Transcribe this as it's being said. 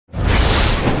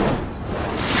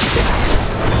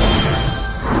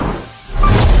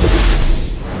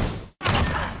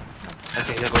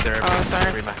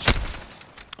Sorry. Rematch.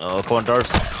 Oh, come on,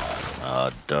 Durves. Oh,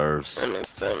 Durves. I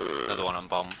missed him. Another one on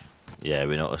bomb. Yeah,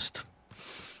 we noticed.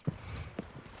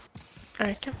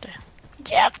 Alright, come down.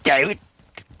 Jump down!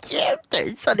 Jump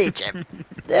down, sonny Jim!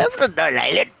 Never on our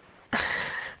island!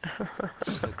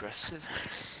 So aggressive.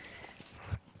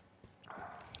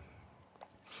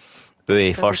 Bowie,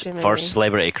 That's first what you mean.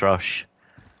 celebrity crush.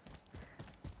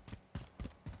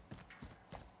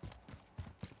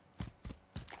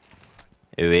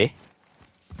 Bowie?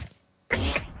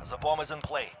 The bomb is in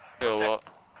play. Yo, what?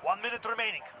 1 minute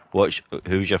remaining.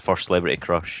 Who's your first celebrity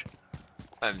crush?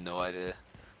 I have no idea.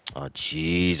 Oh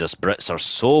Jesus, Brits are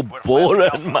so We're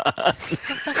boring, man.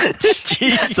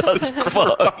 Jesus fuck.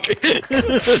 Bomb planted.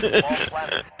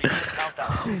 Begin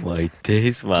countdown. My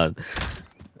days, man.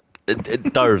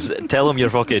 Durves, tell him your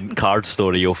fucking card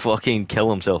story. You'll fucking kill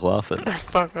himself laughing.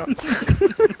 Fuck up.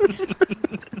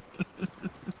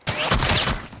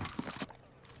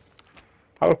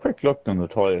 Have a quick look down the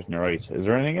toilet on the right. Is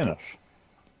there anything in it?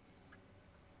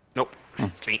 Nope.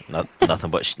 Clean.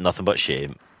 Nothing but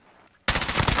shame.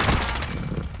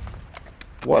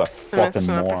 What a Missed fucking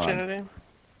an moron. opportunity.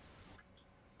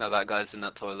 Now that guy's in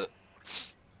that toilet.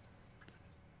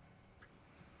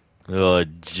 Oh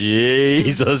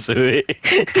Jesus, wait.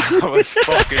 That was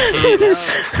fucking brutal.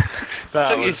 That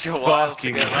Took you was so a while to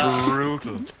fucking get that.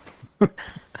 brutal.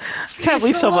 Can't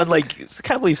believe someone like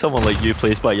you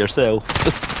plays by yourself.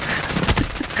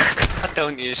 I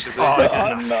don't usually. Oh,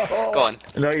 I Oh did no! Go on.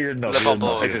 No, you didn't know. The You didn't know.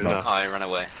 bubble. I didn't know. Oh, I ran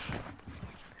away.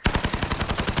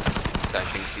 This guy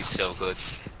thinks he's so good.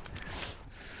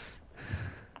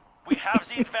 We have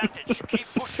the advantage. Keep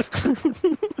pushing.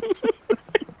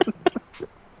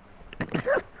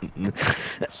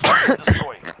 Search and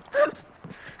destroy.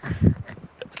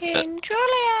 King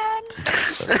Julian!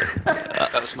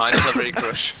 That was my celebrity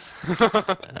crush.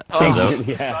 Oh,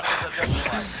 Yeah. Target is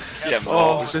identified. Yeah,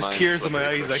 Oh, was there's my tears in my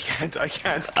celebrity eyes. crush. I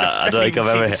can't. I don't think I've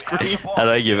see ever. the screen. I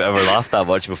don't think you've ever laughed that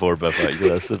much before, Biff. Like,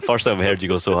 that's the first time I heard you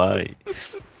go so high.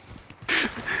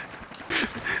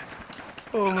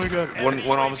 Oh my god.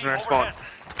 One almost in our spawn.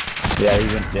 Yeah,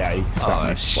 he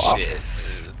Oh Fuck. shit.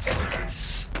 Fucking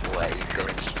sweaty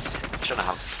guns. I'm trying to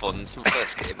have fun. It's my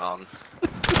first game on. I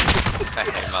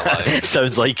hate my life.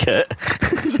 Sounds like it.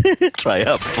 Try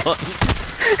up fun.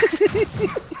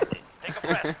 Take a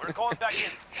breath. We're going back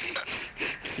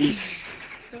in.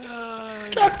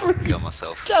 Kill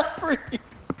myself. That's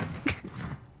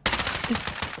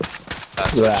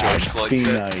what George Floyd Be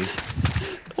said. nice.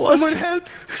 Someone help!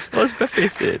 What's Biffy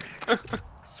said? I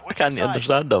Switch can't sides.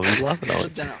 understand him. He's laughing at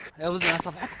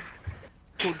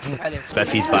it.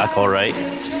 Biffy's back, alright.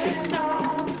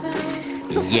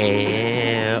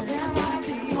 Yeah.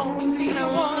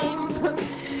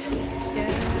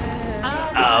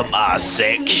 I'm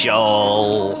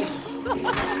asexual.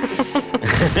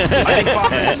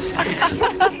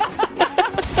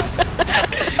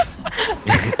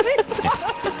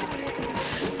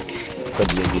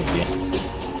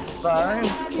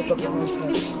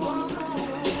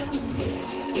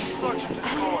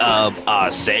 I'm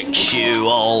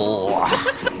asexual.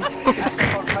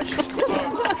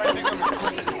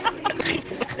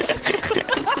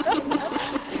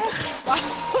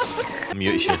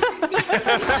 Mute you.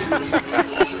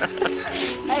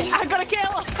 Hey, I gotta kill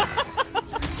him!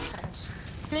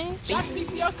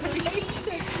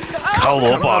 Come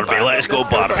on, Barbie. Let's go,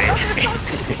 Barbie.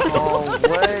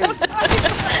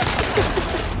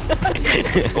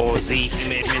 Oh, Z, he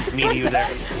made me and you there.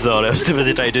 Sorry, I was too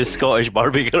busy trying to do Scottish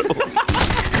Barbie girl.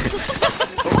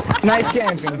 Nice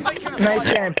camping. Nice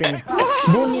camping.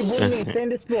 Bunny, stay in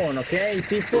the spawn, okay?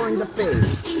 C4 in the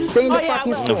face. Stay in the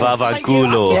fucking spawn.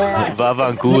 Vavanculo. Yeah.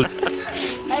 Vavanculo.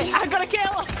 Hey, I gotta kill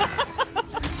him!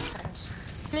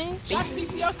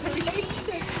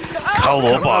 Come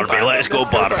on, Barbie. Let's go,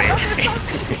 Barbie.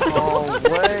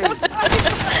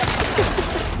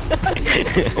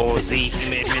 Oh, Z, he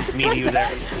made me and you there.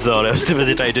 Sorry, I was too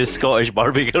busy trying to do Scottish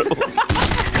Barbie girl.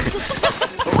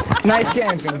 Nice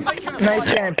camping. Nice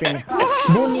camping.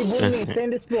 Bunny, stay in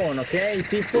the spawn, okay?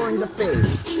 C4 in the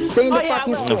face. Stay in the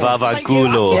fucking spawn.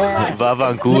 Vavanculo. Yeah.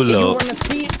 Vavanculo.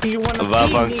 You wanna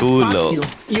Vavanculo.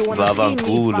 see me? You wanna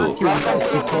Vavanculo. see me? Fuck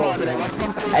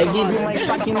you. I give you my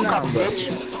fucking number.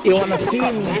 You wanna see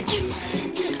me?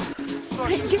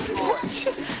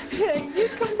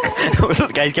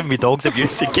 The guy's giving me dogs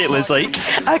abuse and Caitlin's like,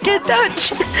 I can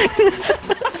touch.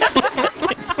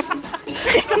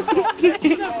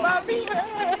 Mommy,